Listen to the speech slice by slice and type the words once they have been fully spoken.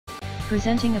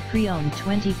Presenting a pre-owned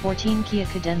 2014 Kia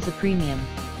Cadenza Premium.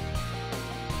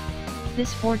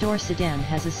 This four-door sedan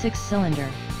has a 6-cylinder,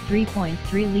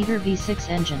 3.3-liter V6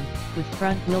 engine, with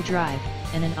front-wheel drive,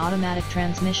 and an automatic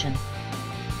transmission.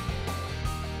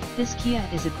 This Kia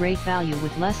is a great value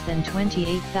with less than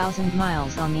 28,000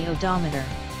 miles on the odometer.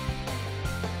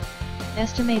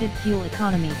 Estimated fuel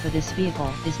economy for this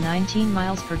vehicle is 19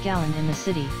 miles per gallon in the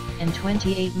city, and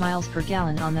 28 miles per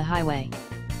gallon on the highway.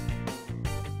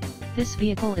 This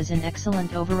vehicle is in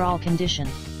excellent overall condition.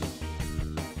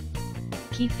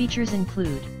 Key features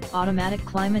include automatic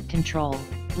climate control,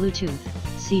 Bluetooth,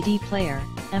 CD player,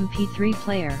 MP3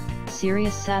 player,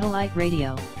 Sirius satellite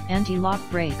radio, anti-lock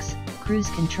brakes, cruise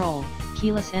control,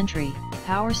 keyless entry,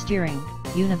 power steering,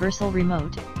 universal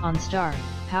remote, OnStar,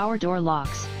 power door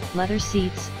locks, leather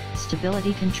seats,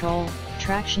 stability control,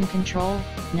 traction control,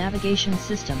 navigation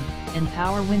system, and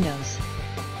power windows.